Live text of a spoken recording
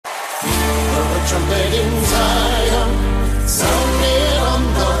trumpet in Zion, sounding on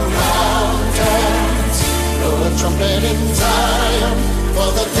the mountains. Blow a trumpet in Zion,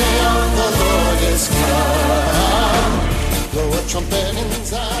 for the day of the Lord is come. Blow a trumpet in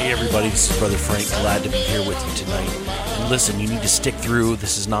Zion. Hey everybody, this is Brother Frank. Glad to be here with you tonight. And listen, you need to stick through.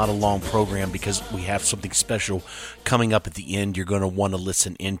 This is not a long program because we have something special coming up at the end you're going to want to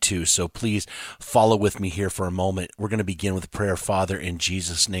listen into. So please follow with me here for a moment. We're going to begin with prayer. Father, in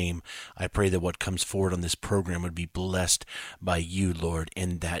Jesus' name, I pray that what comes forward on this program would be blessed by you, Lord,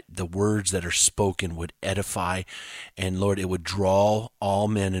 and that the words that are spoken would edify, and Lord, it would draw all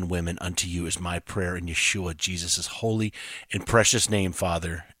men and women unto you is my prayer in Yeshua, Jesus' holy and precious name,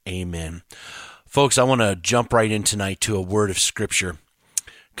 Father. Amen. Folks, I want to jump right in tonight to a word of Scripture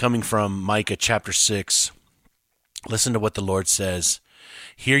coming from Micah chapter 6. Listen to what the Lord says.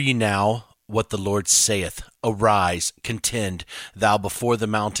 Hear ye now what the Lord saith. Arise, contend, thou before the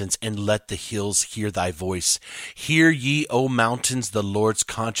mountains, and let the hills hear thy voice. Hear ye, O mountains, the Lord's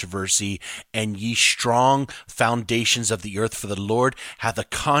controversy, and ye strong foundations of the earth. For the Lord hath a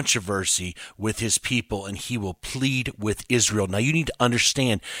controversy with his people, and he will plead with Israel. Now you need to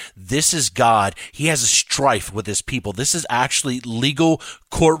understand, this is God. He has a strife with his people. This is actually legal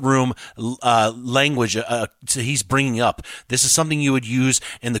courtroom language he's bringing up. This is something you would use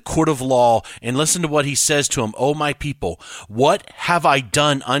in the court of law. And listen to what he says to him. O my people, what have I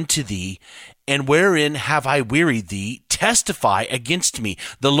done unto thee, and wherein have I wearied thee? Testify against me.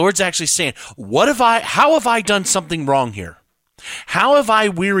 The Lord's actually saying, how have I done something wrong here? How have I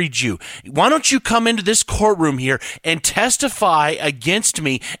wearied you? Why don't you come into this courtroom here and testify against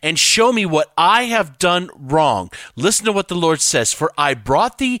me and show me what I have done wrong? Listen to what the Lord says. For I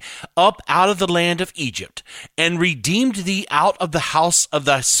brought thee up out of the land of Egypt and redeemed thee out of the house of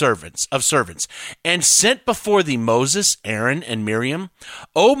thy servants, and sent before thee Moses, Aaron, and Miriam.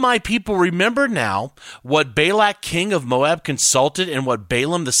 O my people, remember now what Balak king of Moab consulted, and what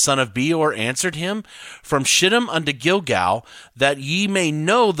Balaam the son of Beor answered him from Shittim unto Gilgal, that ye may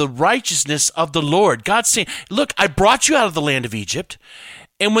know the righteousness of the Lord. God's saying, look, I brought you out of the land of Egypt,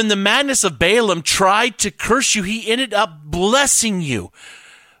 and when the madness of Balaam tried to curse you, he ended up blessing you.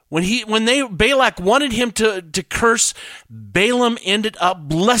 When Balak wanted him to curse, Balaam ended up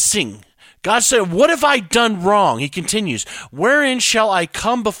blessing. God said, what have I done wrong? He continues, wherein shall I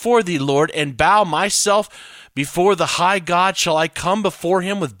come before thee, Lord, and bow myself before the high God? Shall I come before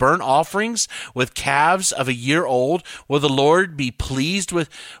him with burnt offerings, with calves of a year old? Will the Lord be pleased with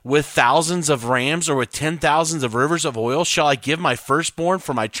thousands of rams, or with 10,000s of rivers of oil? Shall I give my firstborn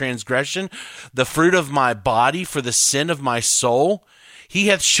for my transgression, the fruit of my body for the sin of my soul? He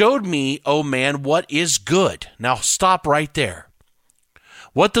hath showed me, O man, what is good. Now stop right there.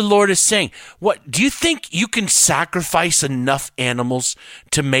 What the Lord is saying, do you think you can sacrifice enough animals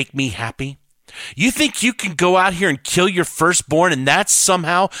to make me happy? You think you can go out here and kill your firstborn and that's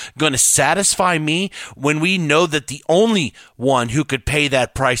somehow going to satisfy me, when we know that the only one who could pay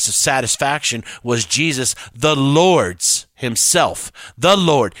that price of satisfaction was Jesus, the Lord himself.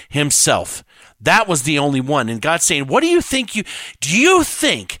 That was the only one. And God's saying, do you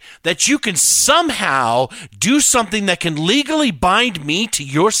think that you can somehow do something that can legally bind me to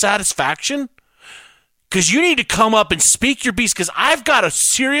your satisfaction? Because you need to come up and speak your piece, because I've got a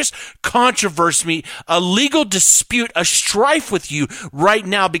serious controversy, a legal dispute, a strife with you right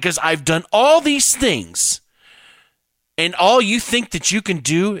now, because I've done all these things. And all you think that you can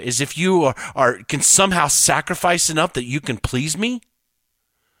do is, if you can somehow sacrifice enough that you can please me.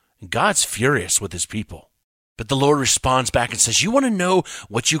 And God's furious with his people. But the Lord responds back and says, you want to know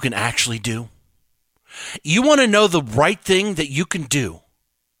what you can actually do? You want to know the right thing that you can do?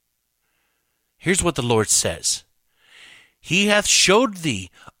 Here's what the Lord says. He hath showed thee,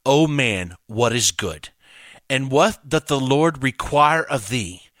 O man, what is good, and what doth the Lord require of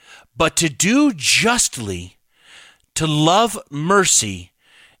thee, but to do justly, to love mercy,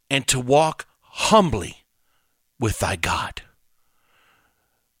 and to walk humbly with thy God.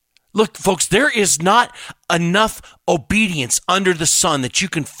 Look, folks, there is not enough obedience under the sun that you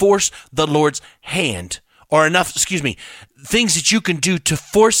can force the Lord's hand, or things that you can do to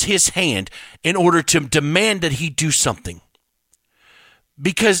force his hand in order to demand that he do something.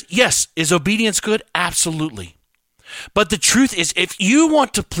 Because, yes, is obedience good? Absolutely. But the truth is, if you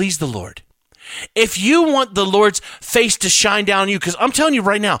want to please the Lord, if you want the Lord's face to shine down on you, because I'm telling you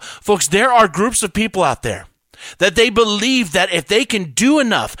right now, folks, there are groups of people out there that they believe that if they can do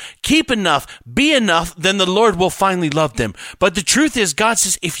enough, keep enough, be enough, then the Lord will finally love them. But the truth is, God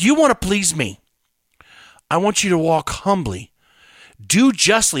says, if you want to please me, I want you to walk humbly, do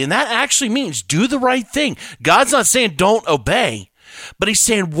justly. And that actually means do the right thing. God's not saying don't obey. But he's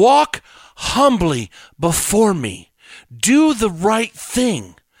saying, walk humbly before me. Do the right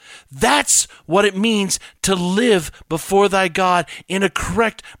thing. That's what it means to live before thy God in a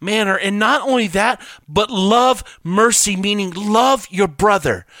correct manner. And not only that, but love mercy, meaning love your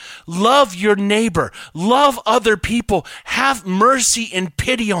brother, love your neighbor, love other people, have mercy and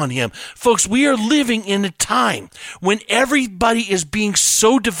pity on him. Folks, we are living in a time when everybody is being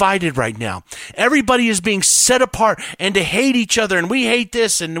so divided right now. Everybody is being set apart and to hate each other, and we hate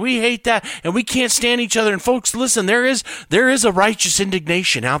this and we hate that, and we can't stand each other. And folks, listen, there is a righteous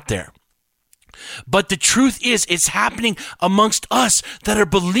indignation out there. But the truth is, it's happening amongst us that are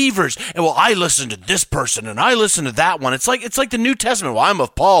believers. And well, I listen to this person and I listen to that one. It's like the New Testament. Well, I'm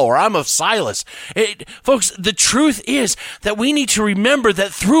of Paul or I'm of Silas. Folks, the truth is that we need to remember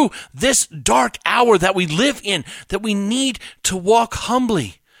that through this dark hour that we live in, that we need to walk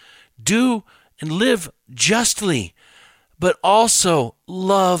humbly, do and live justly, but also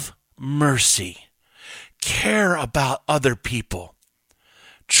love mercy, care about other people.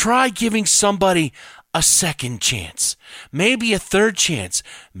 Try giving somebody a second chance, maybe a third chance,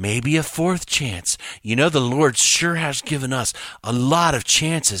 maybe a fourth chance. You know, the Lord sure has given us a lot of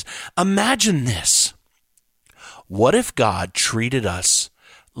chances. Imagine this. What if God treated us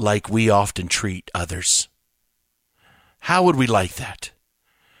like we often treat others? How would we like that?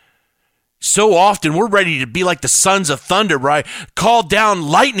 So often we're ready to be like the sons of thunder, right? Call down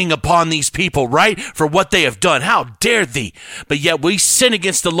lightning upon these people, right? For what they have done. How dare thee? But yet we sin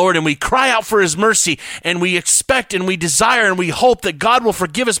against the Lord and we cry out for his mercy and we expect and we desire and we hope that God will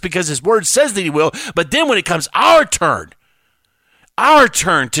forgive us because his word says that he will. But then when it comes our turn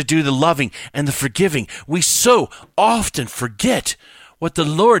to do the loving and the forgiving, we so often forget what the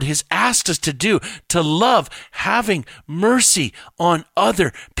Lord has asked us to do, to love, having mercy on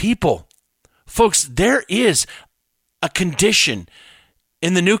other people. Folks, there is a condition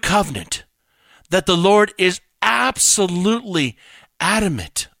in the new covenant that the Lord is absolutely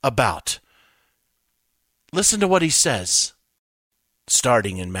adamant about. Listen to what he says,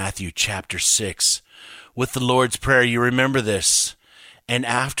 starting in Matthew chapter 6. With the Lord's Prayer, you remember this. And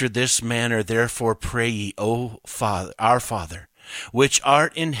after this manner, therefore pray ye, O Father, our Father, which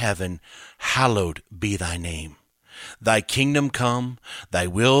art in heaven, hallowed be thy name. Thy kingdom come, thy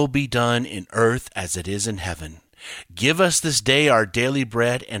will be done in earth as it is in heaven. Give us this day our daily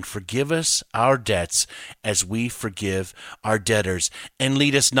bread, and forgive us our debts as we forgive our debtors. And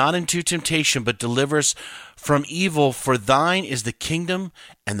lead us not into temptation, but deliver us from evil. For thine is the kingdom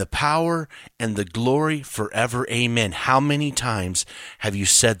and the power and the glory forever. Amen. How many times have you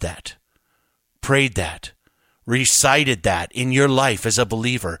said that, prayed that, recited that in your life as a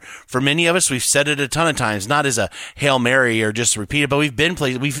believer? For many of us, we've said it a ton of times, not as a Hail Mary or just repeat it, but we've been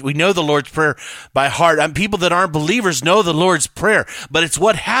places. We know the Lord's Prayer by heart. People that aren't believers know the Lord's Prayer, but it's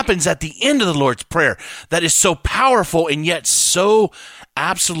what happens at the end of the Lord's Prayer that is so powerful and yet so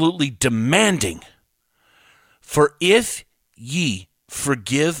absolutely demanding. For if ye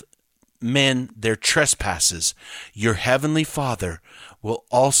forgive men their trespasses, your heavenly Father will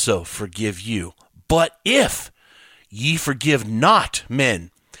also forgive you. But if ye forgive not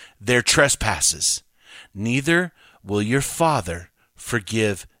men their trespasses, neither will your Father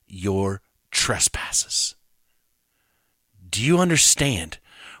forgive your trespasses. Do you understand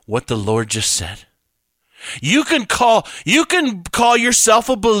what the Lord just said? You can call yourself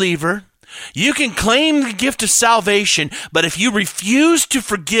a believer. You can claim the gift of salvation, but if you refuse to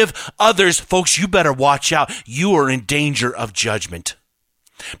forgive others, folks, you better watch out. You are in danger of judgment.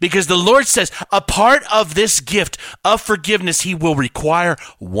 Because the Lord says, a part of this gift of forgiveness, he will require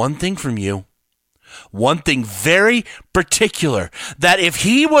one thing from you. One thing very particular, that if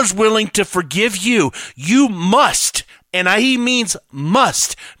he was willing to forgive you, you must, and he means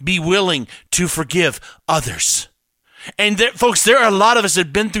must, be willing to forgive others. And folks, there are a lot of us that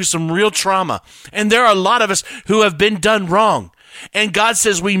have been through some real trauma, and there are a lot of us who have been done wrong. And God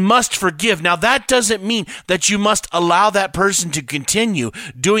says we must forgive. Now, that doesn't mean that you must allow that person to continue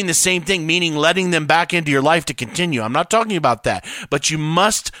doing the same thing, meaning letting them back into your life to continue. I'm not talking about that. But you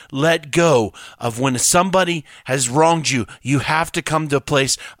must let go of when somebody has wronged you. You have to come to a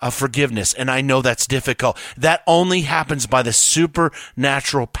place of forgiveness. And I know that's difficult. That only happens by the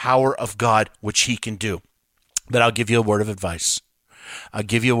supernatural power of God, which he can do. But I'll give you a word of advice.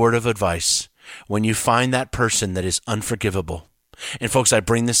 When you find that person that is unforgivable, and folks, I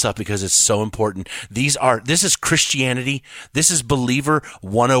bring this up because it's so important. This is Christianity. This is Believer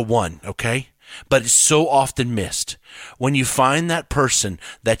 101, okay? but it's so often missed. When you find that person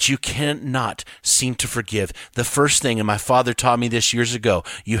that you cannot seem to forgive, the first thing, and my father taught me this years ago,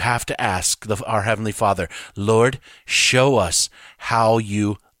 you have to ask our Heavenly Father, Lord, show us how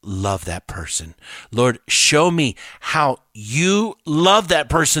you love that person. Lord, show me how you love that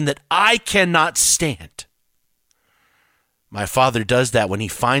person that I cannot stand. My father does that when he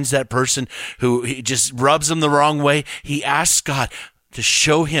finds that person who he just rubs him the wrong way. He asks God to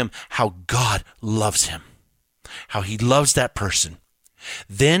show him how God loves him, how he loves that person.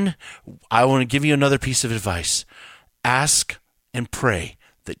 Then I want to give you another piece of advice. Ask and pray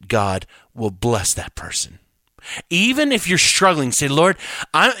that God will bless that person. Even if you're struggling, say, Lord,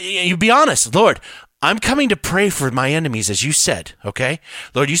 you be honest, Lord, I'm coming to pray for my enemies, as you said, okay?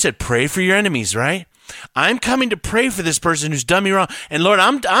 Lord, you said pray for your enemies, right? I'm coming to pray for this person who's done me wrong. And Lord,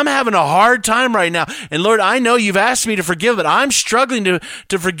 I'm having a hard time right now. And Lord, I know you've asked me to forgive, but I'm struggling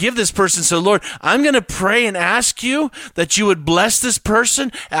to forgive this person. So Lord, I'm going to pray and ask you that you would bless this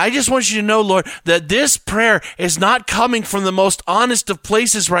person. And I just want you to know, Lord, that this prayer is not coming from the most honest of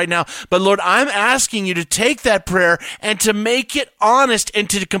places right now. But Lord, I'm asking you to take that prayer and to make it honest and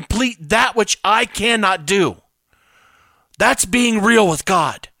to complete that which I cannot do. That's being real with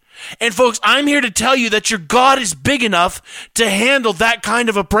God. And folks, I'm here to tell you that your God is big enough to handle that kind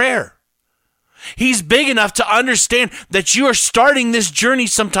of a prayer. He's big enough to understand that you are starting this journey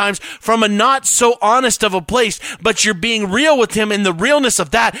sometimes from a not so honest of a place, but you're being real with him, and the realness of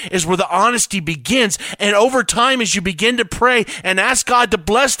that is where the honesty begins. And over time, as you begin to pray and ask God to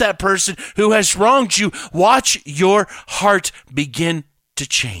bless that person who has wronged you, watch your heart begin to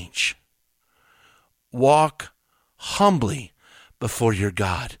change. Walk humbly before your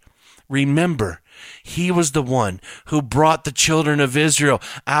God. Remember, he was the one who brought the children of Israel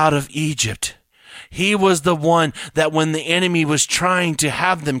out of Egypt. He was the one that when the enemy was trying to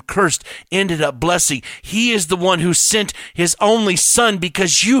have them cursed, ended up blessing. He is the one who sent his only son,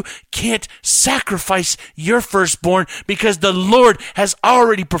 because you can't sacrifice your firstborn, because the Lord has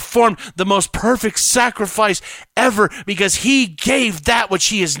already performed the most perfect sacrifice ever, because he gave that which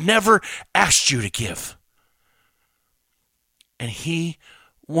he has never asked you to give. And he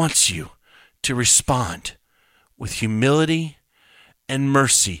wants you to respond with humility and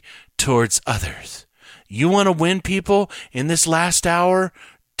mercy towards others. You want to win people in this last hour?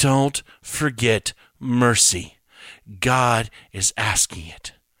 Don't forget mercy. God is asking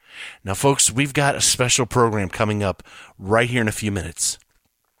it. Now, folks, we've got a special program coming up right here in a few minutes.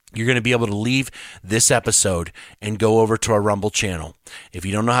 You're going to be able to leave this episode and go over to our Rumble channel. If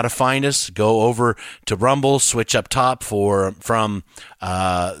you don't know how to find us, go over to Rumble, switch up top from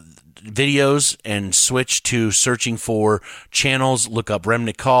videos and switch to searching for channels. Look up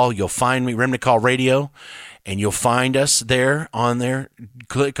Remnant Call. You'll find me, Remnant Call Radio, and you'll find us there on there.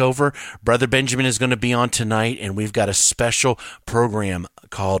 Click over. Brother Benjamin is going to be on tonight, and we've got a special program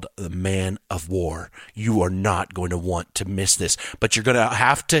called The Man of War. You are not going to want to miss this, but you're going to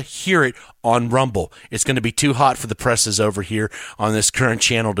have to hear it on Rumble. It's going to be too hot for the presses over here on this current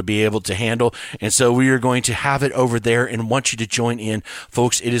channel to be able to handle, and so we are going to have it over there and want you to join in.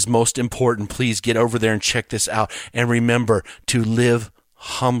 Folks, it is most important. Please get over there and check this out, and remember to live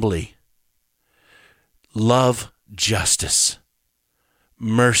humbly. Love justice,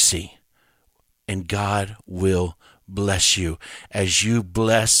 mercy, and God will bless you as you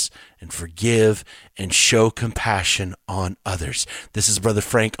bless and forgive and show compassion on others. This is Brother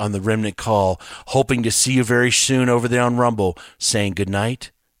Frank on the Remnant Call, hoping to see you very soon over there on Rumble, saying good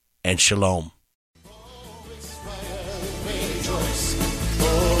night and shalom.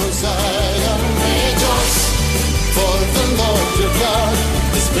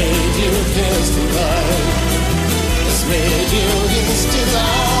 Made you his delight. Has made you his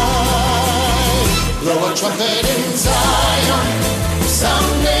delight. Blow a trumpet in Zion,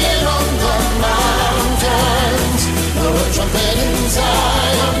 sounding on the mountains. Blow a trumpet in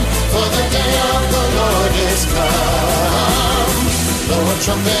Zion, for the day of the Lord is come. Blow a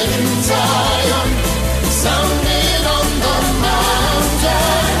trumpet in Zion, sounding on the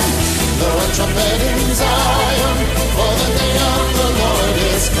mountains. Blow a trumpet in Zion, for the day of the Lord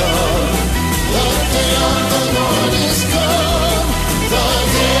is come. The day of the Lord is come. The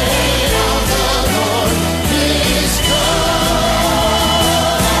day of the Lord is come.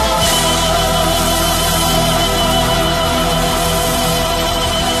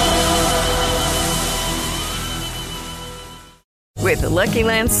 With the Lucky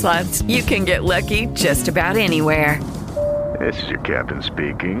Land Slots, you can get lucky just about anywhere. This is your captain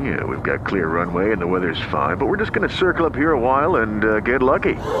speaking. We've got clear runway and the weather's fine, but we're just going to circle up here a while and get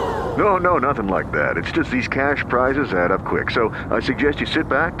lucky. No, nothing like that. It's just these cash prizes add up quick. So I suggest you sit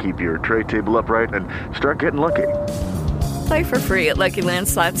back, keep your tray table upright, and start getting lucky. Play for free at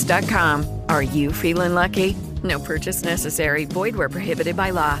LuckyLandSlots.com. Are you feeling lucky? No purchase necessary. Void where prohibited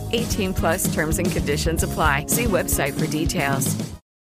by law. 18+ terms and conditions apply. See website for details.